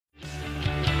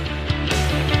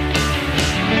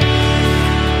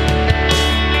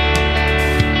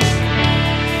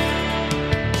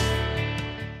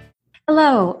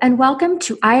Hello, and welcome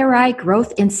to IRI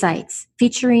Growth Insights,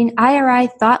 featuring IRI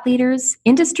thought leaders,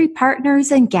 industry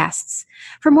partners, and guests.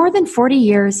 For more than 40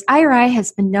 years, IRI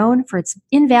has been known for its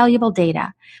invaluable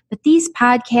data, but these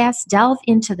podcasts delve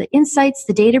into the insights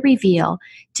the data reveal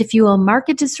to fuel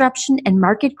market disruption and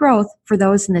market growth for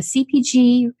those in the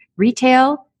CPG,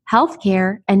 retail,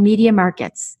 healthcare, and media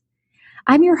markets.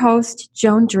 I'm your host,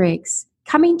 Joan Driggs,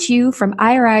 coming to you from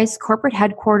IRI's corporate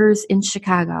headquarters in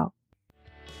Chicago.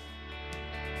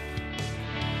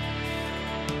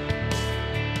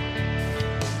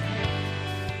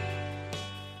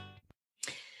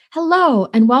 Hello,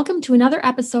 and welcome to another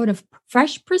episode of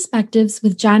Fresh Perspectives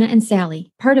with Jana and Sally,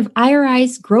 part of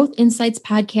IRI's Growth Insights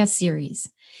podcast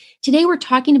series. Today, we're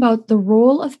talking about the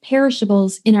role of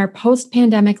perishables in our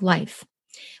post-pandemic life,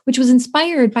 which was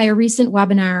inspired by a recent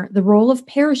webinar, The Role of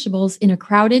Perishables in a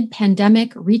Crowded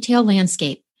Pandemic Retail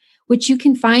Landscape, which you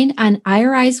can find on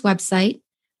IRI's website,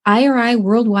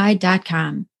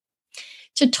 iriworldwide.com.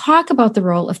 To talk about the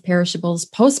role of perishables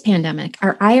post-pandemic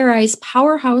are IRI's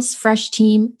powerhouse fresh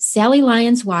team, Sally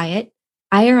Lyons-Wyatt,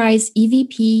 IRI's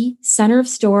EVP, Center of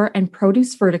Store and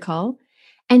Produce Vertical,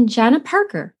 and Jana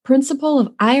Parker, principal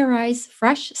of IRI's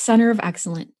Fresh Center of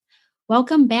Excellence.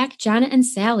 Welcome back, Jana and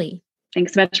Sally.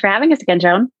 Thanks so much for having us again,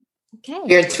 Joan. Okay.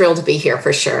 We're thrilled to be here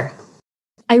for sure.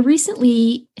 I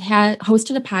recently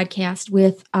hosted a podcast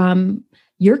with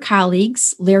your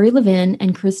colleagues, Larry Levin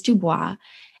and Chris Dubois,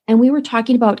 and we were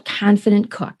talking about confident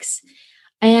cooks.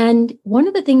 And one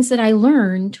of the things that I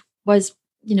learned was,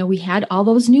 we had all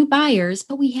those new buyers,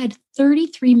 but we had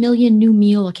 33 million new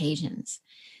meal occasions.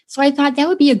 So I thought that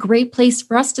would be a great place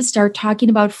for us to start talking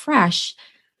about Fresh.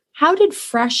 How did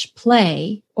Fresh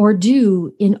play or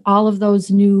do in all of those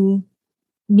new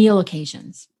meal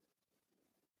occasions?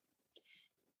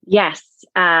 Yes,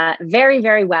 very,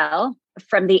 very well.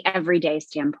 From the everyday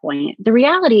standpoint, the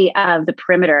reality of the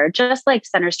perimeter, just like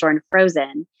center store and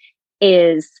frozen,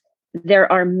 is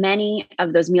there are many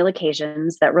of those meal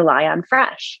occasions that rely on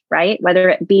fresh, right? Whether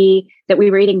it be that we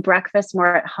were eating breakfast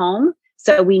more at home,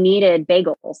 so we needed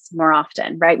bagels more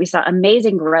often, right? We saw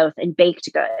amazing growth in baked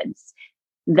goods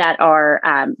that were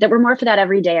more for that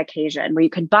everyday occasion where you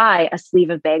could buy a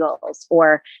sleeve of bagels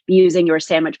or be using your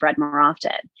sandwich bread more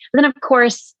often. And then, of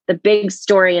course, the big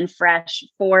story in Fresh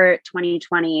for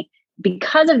 2020,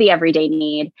 because of the everyday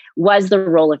need, was the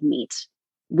role of meat.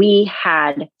 We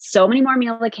had so many more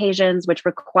meal occasions, which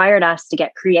required us to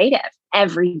get creative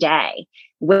every day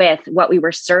with what we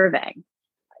were serving.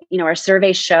 Our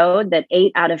survey showed that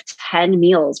 8 out of 10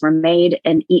 meals were made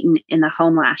and eaten in the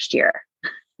home last year.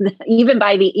 Even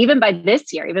by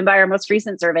this year, even by our most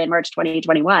recent survey in March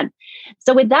 2021.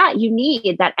 So with that, you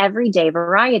need that everyday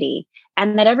variety.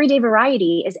 And that everyday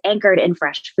variety is anchored in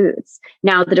fresh foods.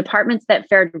 Now, the departments that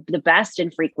fared the best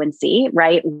in frequency,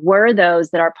 right, were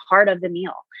those that are part of the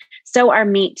meal. So our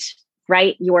meat,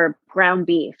 right, your ground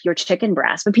beef, your chicken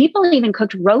breast, but people even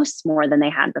cooked roasts more than they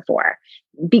had before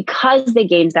because they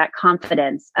gained that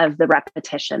confidence of the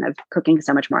repetition of cooking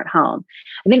so much more at home.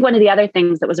 I think one of the other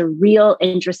things that was a real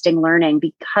interesting learning,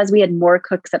 because we had more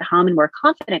cooks at home and more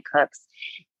confident cooks,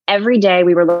 every day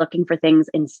we were looking for things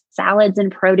in salads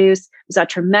and produce. We saw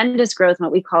tremendous growth in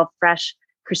what we call fresh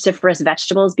cruciferous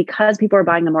vegetables because people are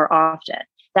buying them more often.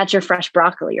 That's your fresh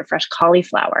broccoli, your fresh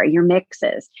cauliflower, your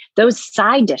mixes, those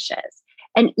side dishes.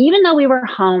 And even though we were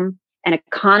home and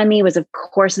economy was, of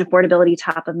course, an affordability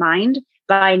top of mind,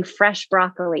 buying fresh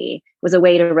broccoli was a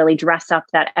way to really dress up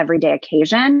that everyday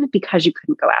occasion because you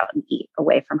couldn't go out and eat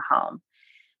away from home.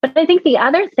 But I think the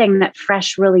other thing that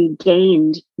Fresh really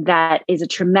gained that is a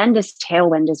tremendous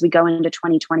tailwind as we go into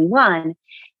 2021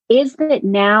 is that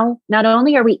now not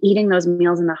only are we eating those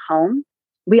meals in the home,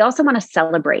 we also want to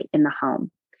celebrate in the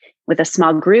home with a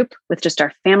small group, with just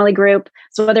our family group.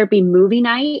 So whether it be movie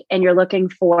night and you're looking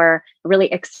for a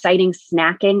really exciting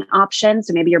snacking option,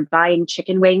 so maybe you're buying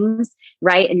chicken wings,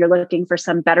 right? And you're looking for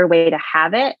some better way to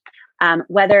have it.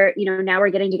 Whether, now we're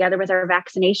getting together with our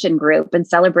vaccination group and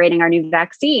celebrating our new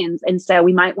vaccines. And so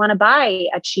we might want to buy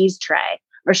a cheese tray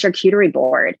or charcuterie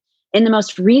board. In the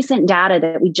most recent data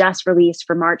that we just released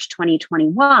for March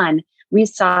 2021, we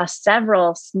saw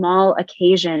several small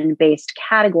occasion-based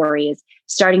categories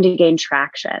starting to gain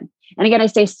traction. And again, I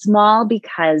say small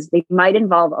because they might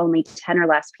involve only 10 or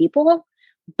less people,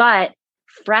 but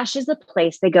Fresh is the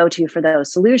place they go to for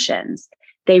those solutions.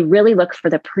 They really look for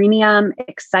the premium,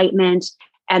 excitement,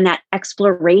 and that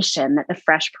exploration that the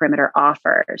Fresh perimeter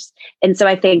offers. And so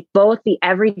I think both the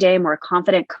everyday, more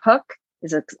confident cook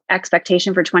is an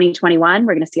expectation for 2021.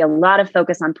 We're going to see a lot of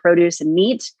focus on produce and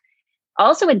meat.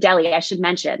 Also in deli, I should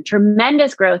mention,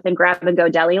 tremendous growth in grab and go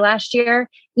deli last year.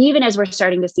 even as we're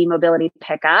starting to see mobility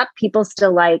pick up, people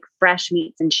still like fresh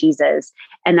meats and cheeses.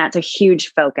 And that's a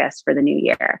huge focus for the new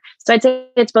year. So I'd say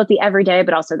it's both the everyday,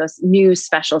 but also those new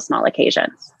special small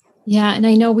occasions. Yeah. And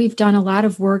I know we've done a lot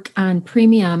of work on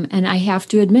premium, and I have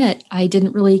to admit, I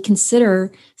didn't really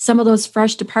consider some of those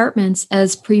fresh departments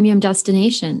as premium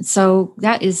destinations. So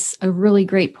that is a really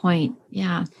great point.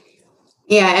 Yeah.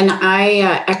 Yeah. And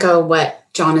I echo what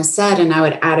John has said, and I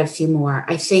would add a few more.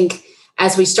 I think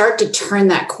as we start to turn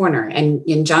that corner, and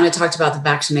John had talked about the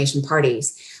vaccination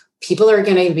parties, people are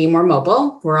going to be more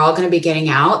mobile. We're all going to be getting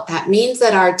out. That means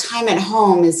that our time at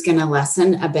home is going to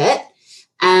lessen a bit.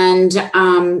 And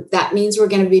that means we're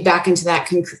going to be back into that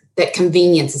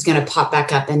convenience is going to pop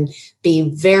back up and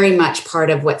be very much part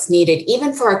of what's needed,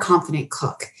 even for a confident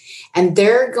cook. And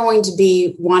they're going to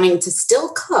be wanting to still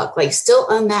cook, like still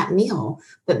own that meal,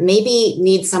 but maybe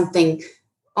need something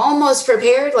almost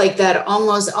prepared, like that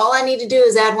almost all I need to do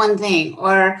is add one thing,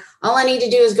 or all I need to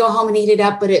do is go home and eat it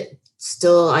up, but it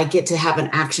still, I get to have an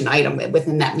action item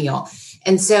within that meal.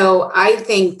 And so I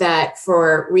think that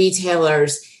for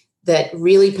retailers, that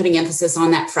really putting emphasis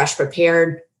on that fresh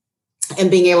prepared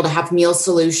and being able to have meal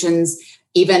solutions,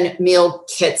 even meal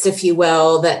kits, if you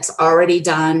will, that's already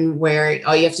done, where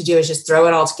all you have to do is just throw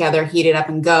it all together, heat it up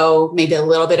and go, maybe a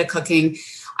little bit of cooking.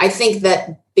 I think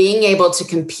that being able to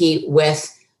compete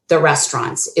with the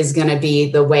restaurants is going to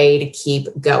be the way to keep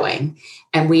going.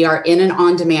 And we are in an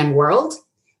on-demand world.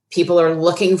 People are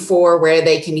looking for where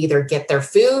they can either get their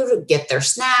food, get their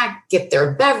snack, get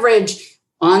their beverage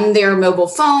on their mobile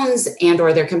phones and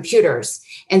or their computers.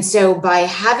 And so by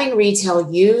having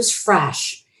retail use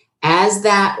fresh as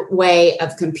that way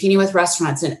of competing with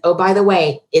restaurants, and oh, by the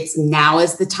way, it's now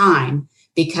is the time,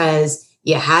 because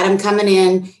you had them coming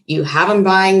in, you have them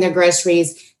buying their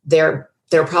groceries, they're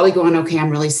probably going, okay,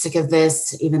 I'm really sick of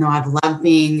this, even though I've loved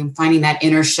finding that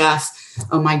inner chef.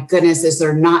 Oh my goodness, is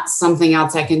there not something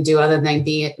else I can do other than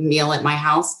be a meal at my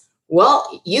house?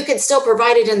 Well, you could still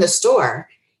provide it in the store.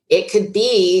 It could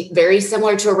be very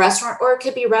similar to a restaurant, or it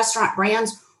could be restaurant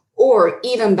brands, or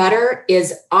even better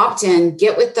is opt in,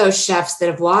 get with those chefs that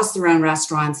have lost their own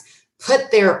restaurants,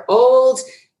 put their old,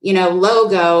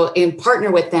 logo and partner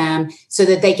with them so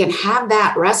that they can have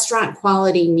that restaurant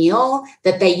quality meal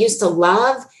that they used to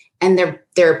love. And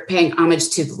they're paying homage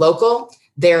to the local.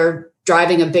 They're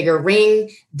driving a bigger ring.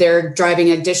 They're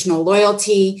driving additional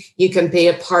loyalty. You can be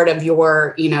a part of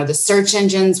your, the search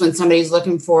engines when somebody's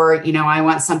looking for, I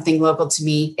want something local to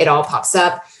me, it all pops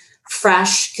up.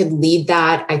 Fresh could lead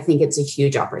that. I think it's a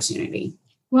huge opportunity.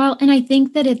 Well, and I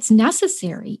think that it's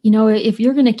necessary. If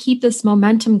you're going to keep this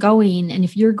momentum going, and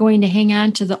if you're going to hang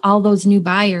on to all those new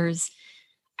buyers,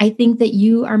 I think that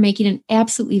you are making an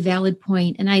absolutely valid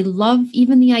point. And I love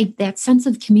even that sense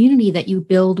of community that you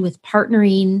build with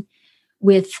partnering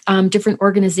with different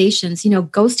organizations.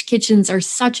 Ghost kitchens are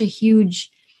such a huge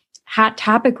hot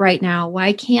topic right now.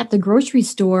 Why can't the grocery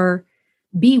store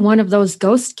be one of those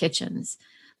ghost kitchens?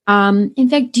 In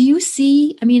fact, do you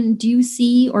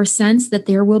see or sense that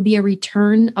there will be a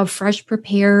return of fresh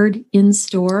prepared in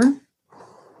store?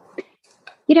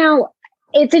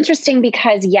 It's interesting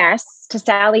because, yes, to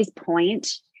Sally's point,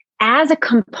 as a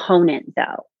component,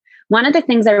 though, one of the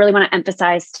things I really want to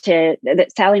emphasize that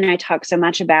Sally and I talk so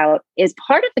much about is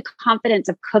part of the confidence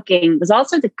of cooking was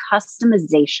also the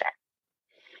customization.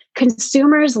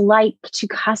 Consumers like to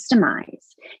customize.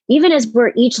 Even as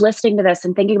we're each listening to this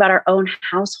and thinking about our own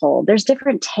household, there's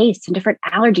different tastes and different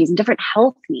allergies and different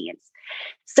health needs.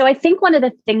 So I think one of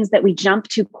the things that we jump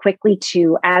too quickly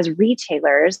to as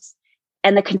retailers,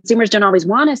 and the consumers don't always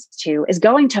want us to, is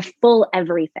going to full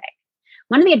everything.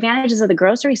 One of the advantages of the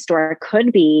grocery store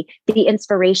could be the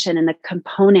inspiration and the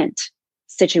component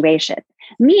situation.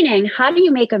 Meaning, how do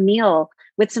you make a meal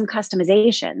with some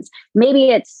customizations? Maybe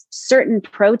it's certain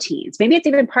proteins. Maybe it's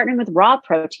even partnering with raw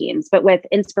proteins, but with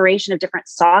inspiration of different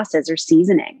sauces or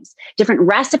seasonings, different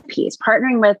recipes,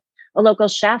 partnering with a local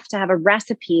chef to have a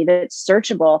recipe that's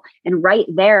searchable and right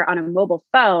there on a mobile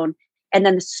phone. And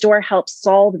then the store helps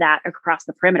solve that across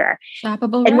the perimeter.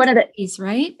 Shoppable and recipes,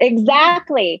 right?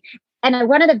 Exactly. And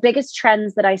one of the biggest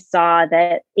trends that I saw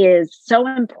that is so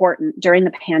important during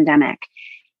the pandemic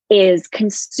is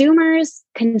consumers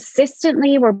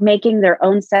consistently were making their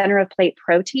own center of plate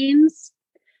proteins,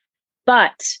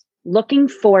 but looking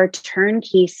for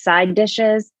turnkey side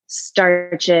dishes,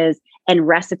 starches, and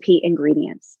recipe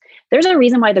ingredients. There's a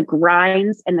reason why the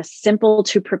grinds and the simple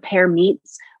to prepare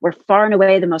meats were far and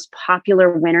away the most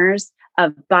popular winners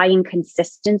of buying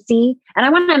consistency. And I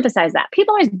want to emphasize that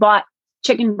people always bought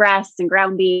chicken breasts and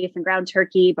ground beef and ground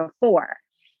turkey before,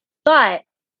 but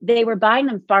they were buying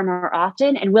them far more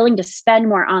often and willing to spend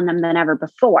more on them than ever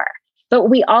before. But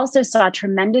we also saw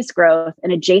tremendous growth in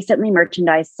adjacently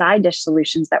merchandised side dish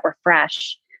solutions that were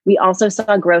fresh. We also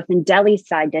saw growth in deli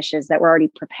side dishes that were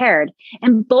already prepared.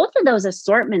 And both of those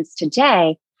assortments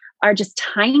today are just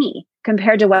tiny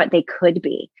compared to what they could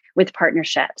be with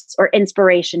partnerships or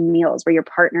inspiration meals where you're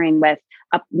partnering with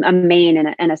a main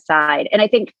and a side. And I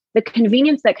think the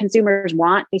convenience that consumers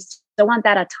want, they still want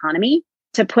that autonomy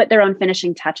to put their own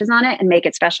finishing touches on it and make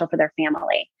it special for their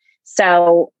family.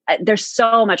 So there's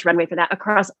so much runway for that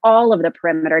across all of the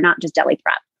perimeter, not just deli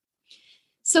prep.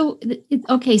 So,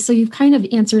 okay, so you've kind of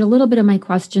answered a little bit of my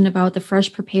question about the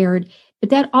fresh prepared, but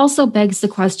that also begs the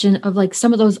question of like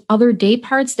some of those other day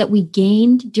parts that we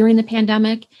gained during the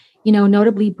pandemic,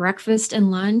 notably breakfast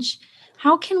and lunch.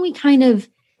 How can we kind of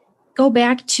go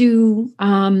back to,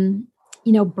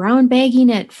 brown bagging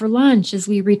it for lunch as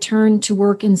we return to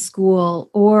work and school?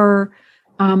 Or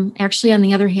actually, on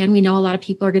the other hand, we know a lot of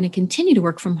people are going to continue to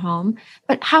work from home,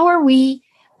 but how are we,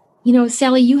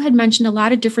 Sally, you had mentioned a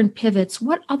lot of different pivots.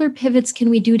 What other pivots can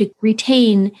we do to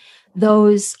retain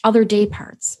those other day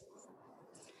parts?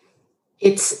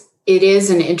 It is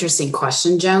an interesting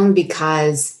question, Joan,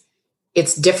 because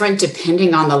it's different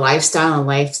depending on the lifestyle and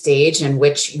life stage in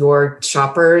which your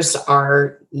shoppers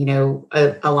are,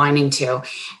 aligning to.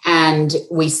 And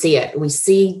we see it. We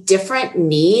see different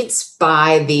needs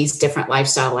by these different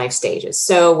lifestyle life stages.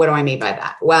 So what do I mean by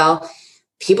that? Well,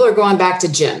 people are going back to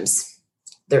gyms.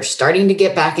 They're starting to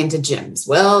get back into gyms.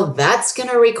 Well, that's going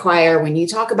to require, when you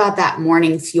talk about that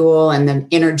morning fuel and the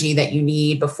energy that you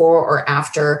need before or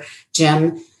after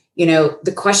gym,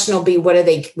 the question will be, what are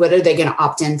they going to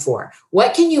opt in for?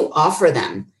 What can you offer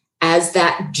them as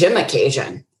that gym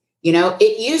occasion?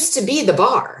 It used to be the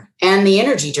bar and the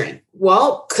energy drink.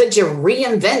 Well, could you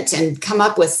reinvent and come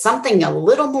up with something a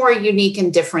little more unique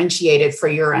and differentiated for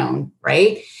your own,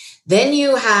 right? Then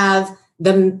you have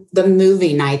the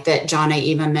movie night that Jonna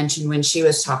even mentioned when she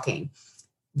was talking.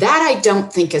 That I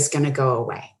don't think is going to go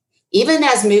away. Even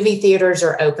as movie theaters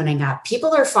are opening up,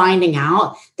 people are finding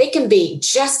out they can be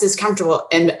just as comfortable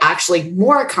and actually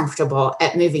more comfortable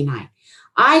at movie night.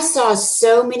 I saw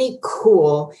so many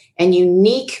cool and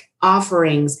unique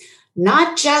offerings,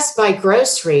 not just by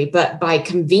grocery, but by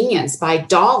convenience, by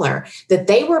dollar, that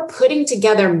they were putting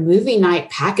together movie night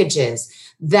packages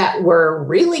that were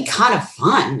really kind of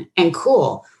fun and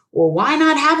cool. Well, why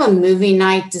not have a movie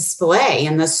night display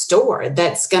in the store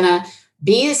that's going to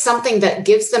be something that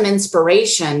gives them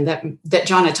inspiration that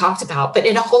Jonna talked about, but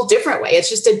in a whole different way?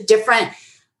 It's just a different,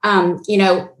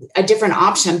 a different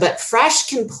option. But fresh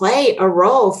can play a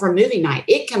role for movie night.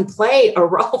 It can play a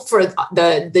role for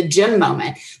the gym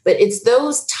moment. But it's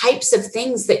those types of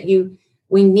things that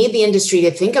we need the industry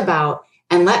to think about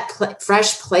and let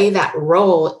fresh play that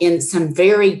role in some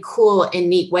very cool and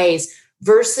neat ways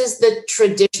versus the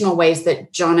traditional ways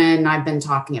that Jonna and I've been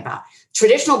talking about.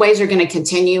 Traditional ways are going to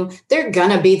continue. They're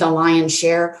going to be the lion's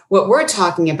share. What we're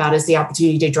talking about is the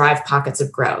opportunity to drive pockets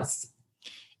of growth.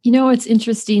 It's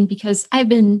interesting because I've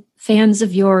been fans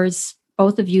of yours,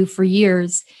 both of you, for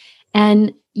years.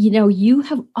 And, you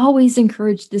have always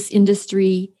encouraged this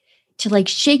industry to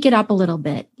shake it up a little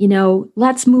bit.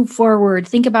 Let's move forward.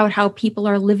 Think about how people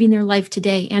are living their life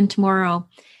today and tomorrow.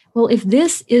 Well, if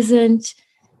this isn't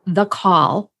the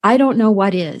call, I don't know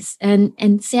what is.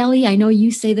 And Sally, I know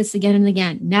you say this again and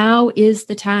again. Now is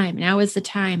the time. Now is the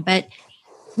time. But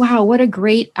wow, what a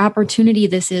great opportunity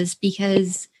this is,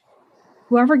 because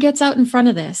whoever gets out in front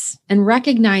of this and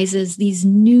recognizes these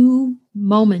new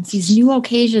moments, these new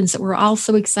occasions that we're all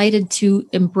so excited to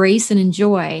embrace and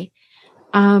enjoy,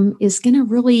 is going to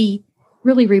really,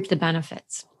 really reap the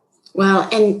benefits. Well,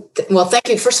 thank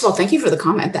you. First of all, thank you for the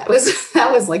comment. That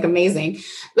was amazing.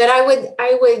 But I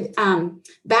would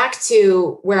back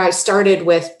to where I started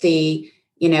with the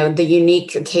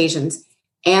unique occasions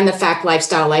and the fact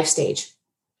lifestyle life stage.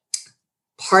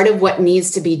 Part of what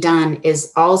needs to be done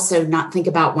is also not think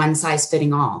about one size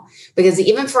fitting all, because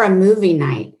even for a movie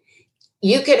night,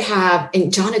 you could have,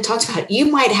 and John had talked about it, you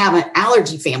might have an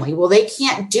allergy family. Well, they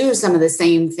can't do some of the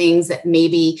same things that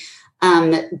maybe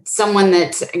someone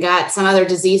that's got some other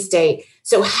disease state.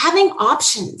 So having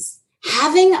options,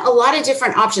 having a lot of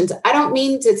different options. I don't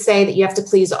mean to say that you have to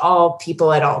please all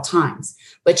people at all times,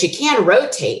 but you can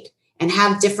rotate and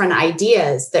have different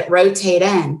ideas that rotate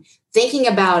in. Thinking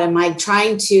about, am I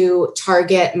trying to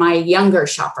target my younger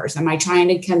shoppers? Am I trying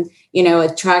to,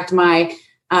 attract my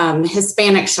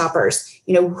Hispanic shoppers?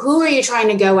 Who are you trying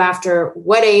to go after?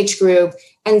 What age group?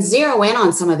 And zero in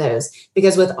on some of those,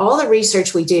 because with all the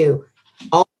research we do,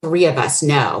 all three of us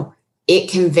know it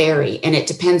can vary, and it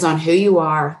depends on who you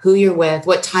are, who you're with,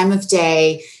 what time of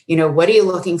day, what are you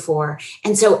looking for?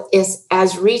 And so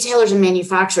as retailers and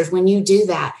manufacturers, when you do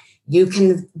that, you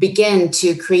can begin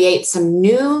to create some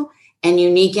new and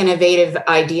unique, innovative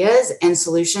ideas and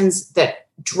solutions that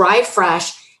drive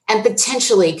fresh and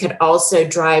potentially could also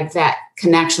drive that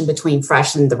connection between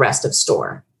fresh and the rest of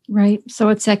store. Right. So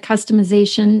it's that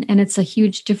customization, and it's a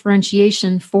huge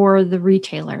differentiation for the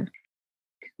retailer.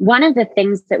 One of the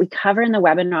things that we cover in the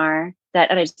webinar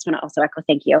and I just want to also echo,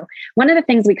 thank you. One of the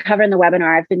things we cover in the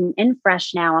webinar, I've been in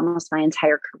fresh now almost my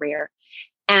entire career.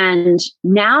 And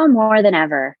now more than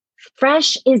ever,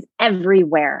 fresh is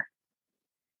everywhere.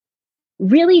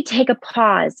 Really take a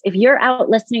pause. If you're out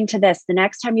listening to this, the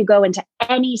next time you go into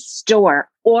any store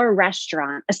or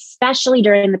restaurant, especially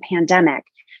during the pandemic,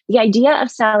 the idea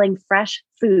of selling fresh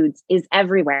foods is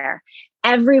everywhere.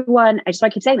 Everyone, I just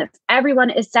want to keep saying this, everyone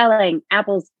is selling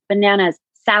apples, bananas,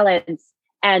 salads,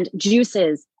 and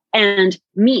juices, and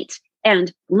meat,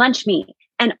 and lunch meat,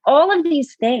 and all of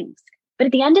these things. But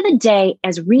at the end of the day,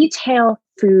 as retail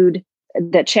food,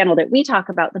 the channel that we talk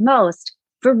about the most,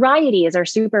 variety is our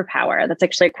superpower. That's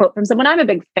actually a quote from someone I'm a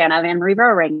big fan of, Anne-Marie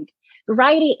Rohring.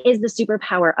 Variety is the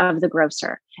superpower of the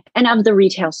grocer and of the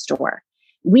retail store.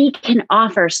 We can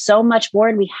offer so much more,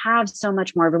 and we have so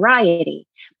much more variety,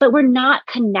 but we're not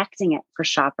connecting it for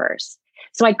shoppers.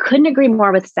 So I couldn't agree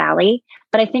more with Sally,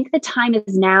 but I think the time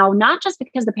is now, not just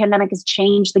because the pandemic has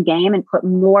changed the game and put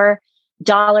more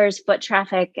dollars, foot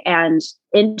traffic, and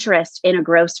interest in a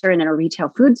grocer and in a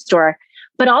retail food store,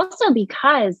 but also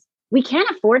because we can't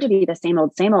afford to be the same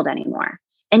old anymore.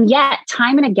 And yet,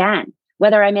 time and again,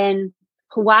 whether I'm in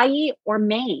Hawaii or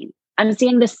Maine, I'm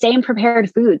seeing the same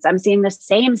prepared foods. I'm seeing the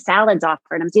same salads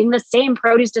offered. I'm seeing the same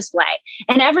produce display.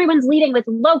 And everyone's leading with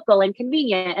local and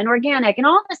convenient and organic and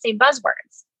all the same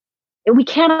buzzwords. We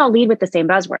can't all lead with the same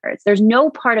buzzwords. There's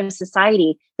no part of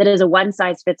society that is a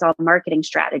one-size-fits-all marketing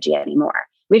strategy anymore.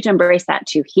 We have to embrace that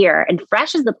too here. And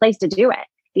fresh is the place to do it.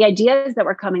 The ideas that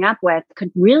we're coming up with could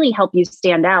really help you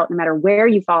stand out no matter where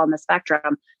you fall on the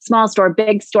spectrum, small store,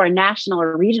 big store, national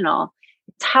or regional.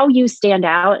 It's how you stand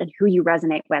out and who you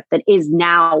resonate with that is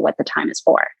now what the time is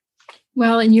for.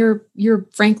 Well, and you're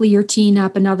teeing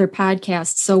up another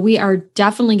podcast. So we are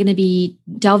definitely going to be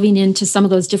delving into some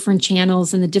of those different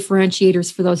channels and the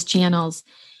differentiators for those channels.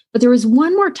 But there was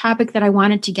one more topic that I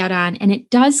wanted to get on, and it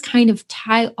does kind of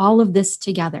tie all of this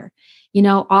together.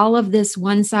 All of this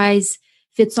one size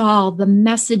fits all, the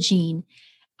messaging.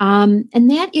 And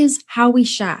that is how we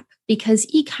shop, because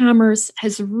e-commerce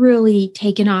has really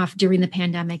taken off during the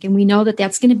pandemic. And we know that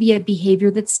that's going to be a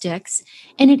behavior that sticks,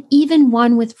 and it even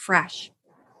won with fresh.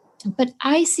 But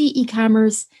I see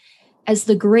e-commerce as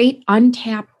the great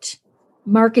untapped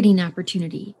marketing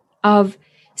opportunity of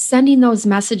sending those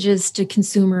messages to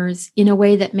consumers in a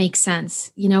way that makes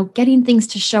sense, getting things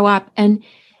to show up and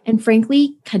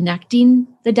frankly, connecting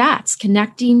the dots,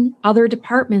 connecting other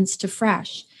departments to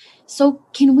fresh. So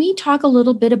can we talk a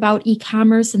little bit about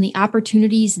e-commerce and the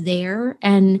opportunities there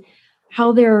and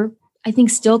how they're, I think,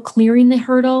 still clearing the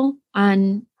hurdle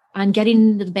on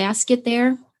getting the basket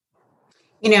there?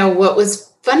 What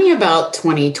was funny about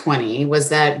 2020 was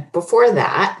that before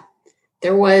that,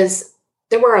 there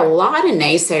were a lot of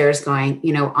naysayers going,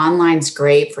 online's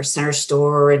great for center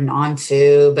store and on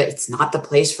food, but it's not the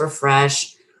place for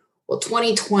fresh. Well,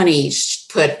 2020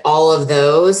 put all of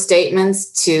those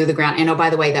statements to the ground. And oh, by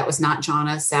the way, that was not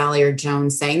Jonna, Sally, or Joan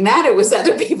saying that. It was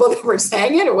other people that were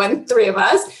saying it. It wasn't three of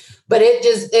us, but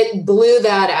it blew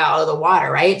that out of the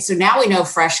water, right? So now we know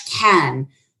fresh can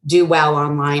do well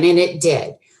online, and it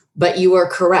did. But you are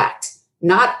correct.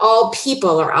 Not all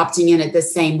people are opting in at the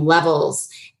same levels.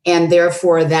 And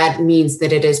therefore, that means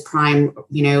that it is prime,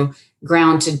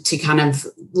 ground to kind of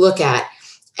look at.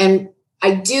 And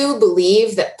I do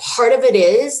believe that part of it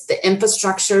is the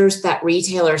infrastructures that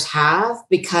retailers have,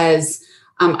 because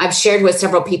I've shared with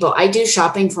several people, I do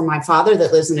shopping for my father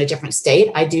that lives in a different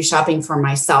state. I do shopping for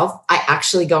myself. I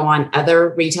actually go on other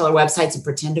retailer websites and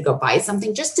pretend to go buy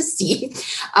something just to see,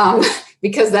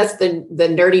 because that's the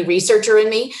nerdy researcher in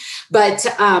me. But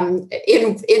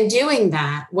in doing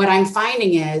that, what I'm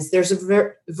finding is there's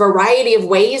a variety of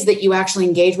ways that you actually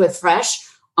engage with fresh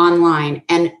online.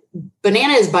 And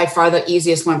banana is by far the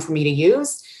easiest one for me to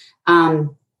use. And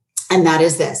that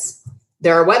is this.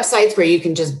 There are websites where you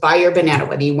can just buy your banana,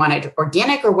 whether you want it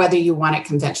organic or whether you want it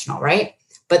conventional, right?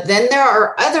 But then there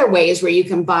are other ways where you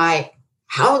can buy,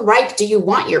 how ripe do you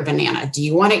want your banana? Do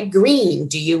you want it green?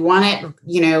 Do you want it,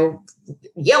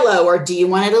 yellow, or do you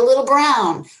want it a little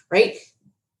brown, right?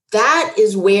 that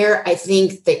is where I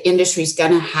think the industry is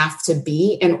going to have to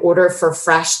be in order for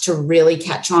fresh to really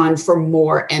catch on for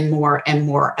more and more and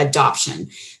more adoption.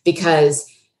 Because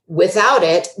without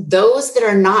it, those that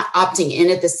are not opting in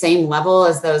at the same level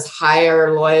as those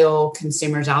higher loyal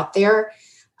consumers out there,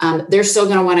 they're still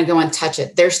going to want to go and touch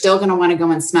it. They're still going to want to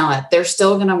go and smell it. They're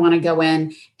still going to want to go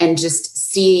in and just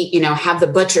see, have the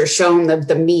butcher show them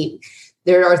the meat.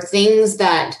 There are things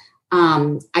that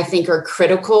I think are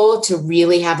critical to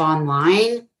really have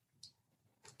online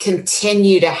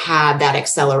continue to have that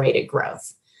accelerated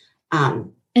growth.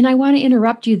 And I want to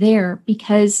interrupt you there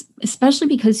especially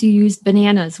because you used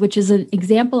bananas, which is an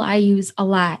example I use a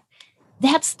lot.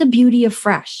 That's the beauty of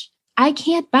fresh. I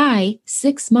can't buy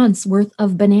 6 months worth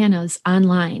of bananas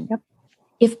online. Yep.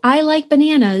 If I like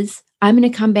bananas, I'm going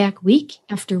to come back week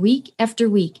after week after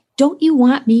week. Don't you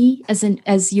want me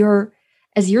as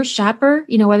your shopper,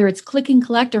 whether it's click and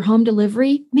collect or home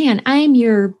delivery? Man, I'm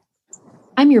your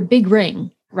big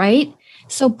ring, right?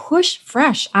 So push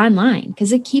fresh online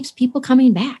because it keeps people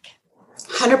coming back.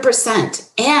 100%.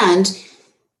 And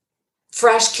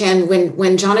fresh can,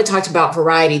 when Jonna talked about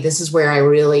variety, this is where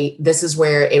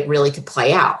it really could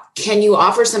play out. Can you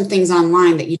offer some things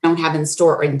online that you don't have in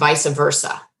store, and vice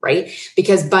versa, right?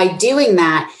 Because by doing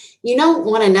that, you don't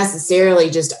want to necessarily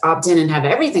just opt in and have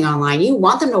everything online. You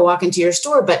want them to walk into your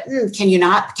store, but can you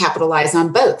not capitalize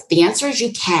on both? The answer is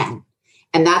you can.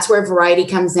 And that's where variety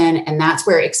comes in. And that's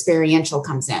where experiential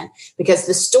comes in, because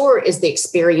the store is the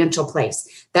experiential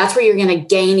place. That's where you're going to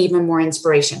gain even more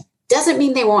inspiration. Doesn't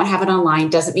mean they won't have it online.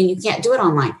 Doesn't mean you can't do it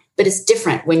online, but it's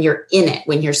different when you're in it,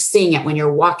 when you're seeing it, when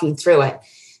you're walking through it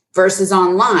versus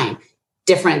online.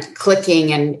 Different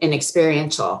clicking and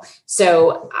experiential.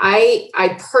 So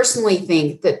I personally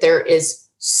think that there is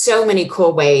so many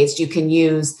cool ways you can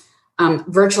use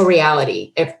virtual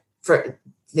reality. If for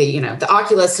the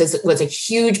Oculus was a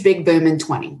huge big boom in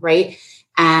 2020, right?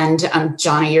 And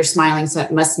Jonna, you're smiling, so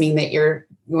it must mean that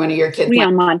one of your kids. We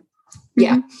on mine.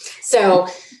 Yeah. So.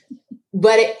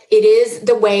 But it is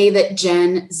the way that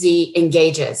Gen Z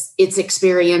engages. It's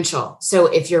experiential. So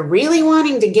if you're really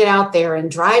wanting to get out there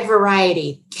and drive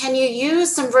variety, can you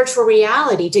use some virtual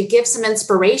reality to give some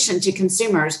inspiration to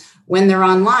consumers when they're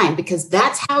online? Because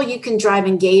that's how you can drive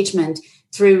engagement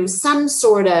through some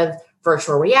sort of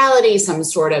virtual reality, some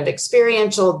sort of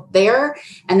experiential there.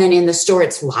 And then in the store,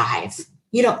 it's live.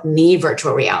 You don't need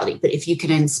virtual reality, but if you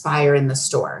can inspire in the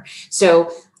store.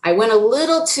 So I went a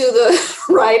little to the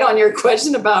right on your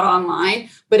question about online,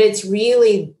 but it's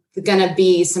really going to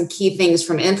be some key things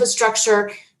from infrastructure,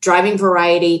 driving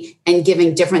variety, and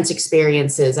giving different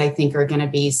experiences, I think are going to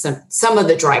be some of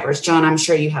the drivers. John, I'm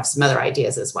sure you have some other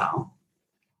ideas as well.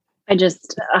 I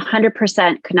just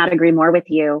 100% could not agree more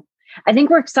with you. I think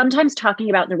we're sometimes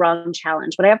talking about the wrong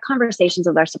challenge. When I have conversations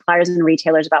with our suppliers and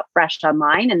retailers about fresh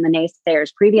online and the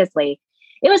naysayers previously,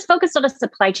 it was focused on a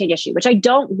supply chain issue, which I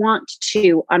don't want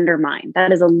to undermine.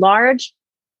 That is a large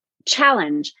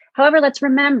challenge. However, let's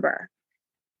remember,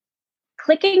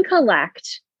 click and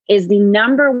collect is the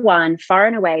number one, far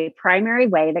and away, primary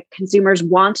way that consumers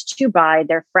want to buy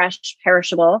their fresh,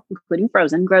 perishable, including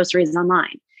frozen, groceries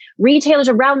online. Retailers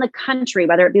around the country,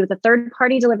 whether it be with a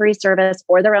third-party delivery service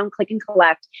or their own click and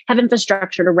collect, have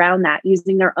infrastructured around that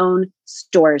using their own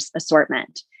stores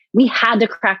assortment. We had to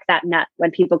crack that nut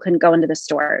when people couldn't go into the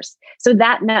stores. So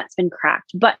that nut's been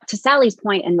cracked. But to Sally's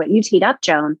point and what you teed up,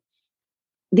 Joan,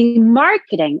 the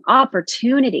marketing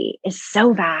opportunity is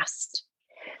so vast.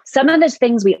 Some of the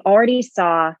things we already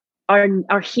saw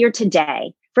are here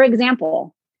today. For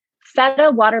example,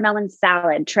 feta watermelon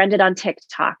salad trended on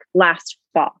TikTok last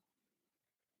fall.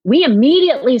 We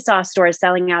immediately saw stores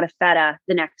selling out of feta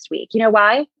the next week. You know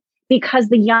why? Because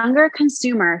the younger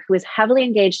consumer who is heavily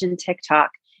engaged in TikTok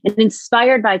and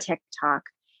inspired by TikTok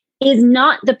is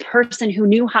not the person who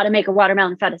knew how to make a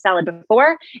watermelon feta salad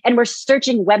before and were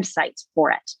searching websites for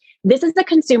it. This is the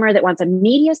consumer that wants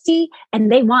immediacy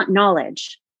and they want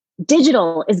knowledge.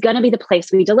 Digital is going to be the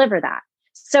place we deliver that.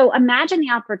 So imagine the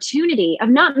opportunity of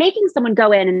not making someone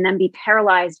go in and then be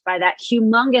paralyzed by that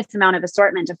humongous amount of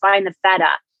assortment to find the feta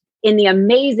in the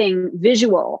amazing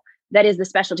visual that is the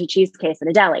specialty cheese case at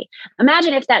a deli.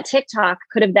 Imagine if that TikTok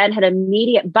could have then had an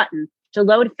immediate button to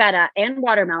load feta and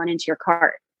watermelon into your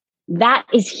cart. That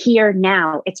is here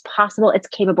now. It's possible. It's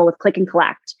capable with click and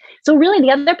collect. So really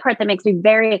the other part that makes me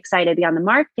very excited beyond the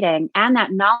marketing and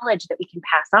that knowledge that we can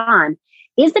pass on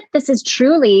is that this is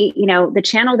truly, the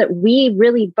channel that we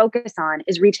really focus on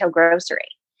is retail grocery.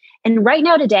 And right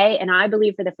now today, and I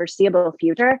believe for the foreseeable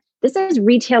future, this is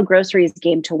retail grocery's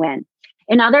game to win.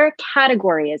 In other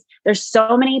categories, there's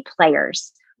so many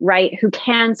players, right, who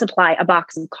can supply a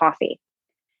box of coffee.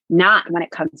 not when it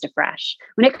comes to fresh.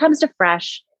 When it comes to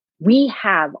fresh, we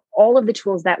have all of the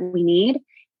tools that we need,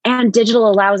 and digital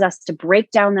allows us to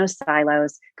break down those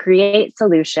silos, create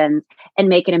solutions, and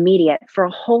make it immediate for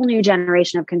a whole new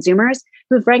generation of consumers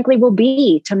who frankly will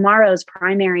be tomorrow's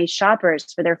primary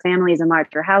shoppers for their families and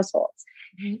larger households.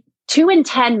 Mm-hmm. 2 in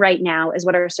 10 right now is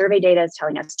what our survey data is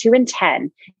telling us. 2 in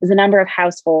 10 is the number of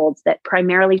households that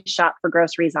primarily shop for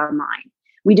groceries online.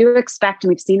 We do expect, and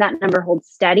we've seen that number hold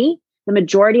steady. The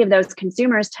majority of those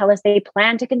consumers tell us they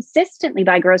plan to consistently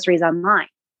buy groceries online.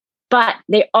 But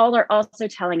they all are also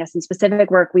telling us in specific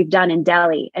work we've done in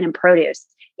deli and in produce,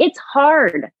 it's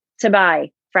hard to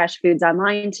buy fresh foods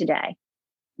online today.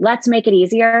 Let's make it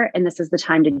easier. And this is the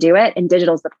time to do it. And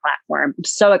digital is the platform. I'm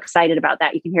so excited about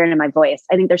that. You can hear it in my voice.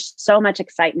 I think there's so much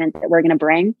excitement that we're going to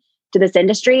bring to this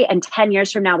industry. And 10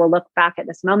 years from now, we'll look back at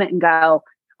this moment and go,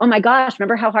 oh my gosh,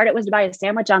 remember how hard it was to buy a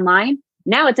sandwich online?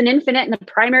 Now it's an infinite and the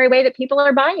primary way that people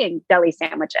are buying deli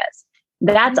sandwiches.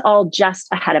 That's all just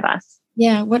ahead of us.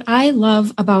 Yeah. What I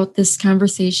love about this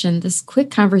conversation, this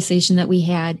quick conversation that we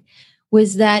had,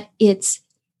 was that it's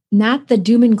not the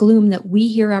doom and gloom that we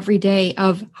hear every day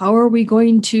of how are we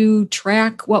going to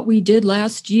track what we did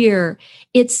last year.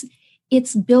 It's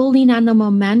building on the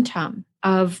momentum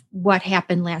of what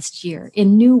happened last year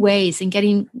in new ways and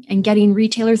getting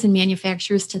retailers and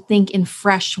manufacturers to think in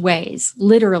fresh ways,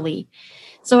 literally.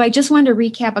 So I just wanted to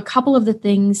recap a couple of the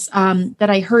things that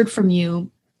I heard from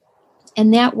you.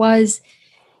 And that was,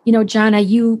 Jana,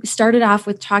 you started off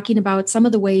with talking about some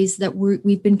of the ways that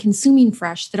we've been consuming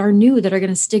fresh that are new, that are going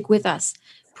to stick with us.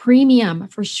 Premium,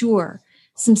 for sure.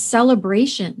 Some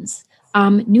celebrations,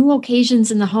 new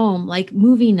occasions in the home, like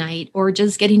movie night or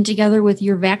just getting together with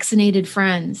your vaccinated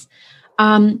friends.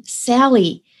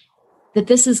 Sally, that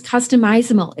this is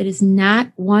customizable. It is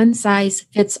not one size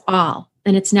fits all.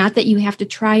 And it's not that you have to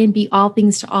try and be all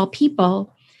things to all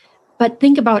people, but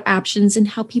think about options and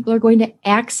how people are going to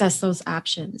access those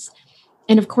options.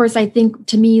 And of course, I think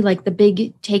to me, like the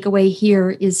big takeaway here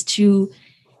is to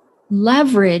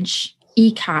leverage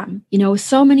e-com.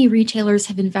 So many retailers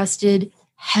have invested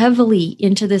heavily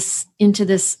into this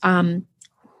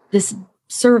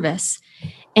service,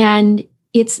 and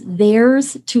it's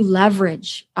theirs to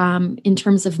leverage in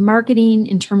terms of marketing,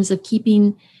 in terms of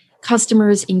keeping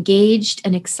customers engaged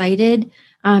and excited.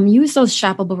 Use those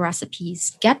shoppable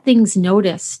recipes, get things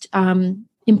noticed,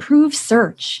 improve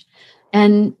search.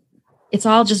 And it's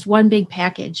all just one big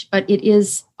package, but it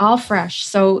is all fresh.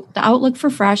 So the outlook for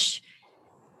fresh,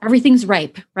 everything's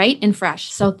ripe, right? And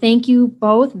fresh. So thank you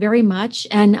both very much.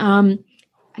 And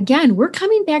again, we're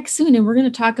coming back soon and we're going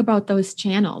to talk about those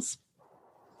channels.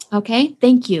 Okay.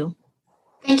 Thank you.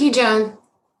 Thank you, Joan.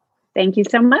 Thank you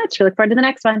so much. We look forward to the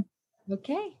next one.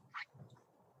 Okay.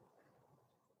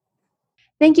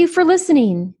 Thank you for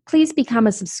listening. Please become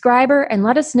a subscriber and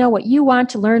let us know what you want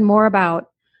to learn more about.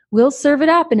 We'll serve it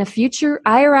up in a future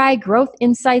IRI Growth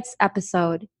Insights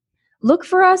episode. Look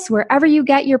for us wherever you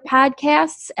get your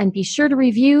podcasts and be sure to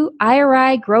review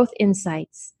IRI Growth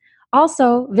Insights.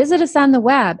 Also, visit us on the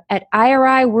web at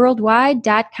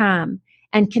iriworldwide.com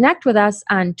and connect with us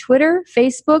on Twitter,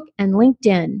 Facebook, and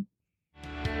LinkedIn.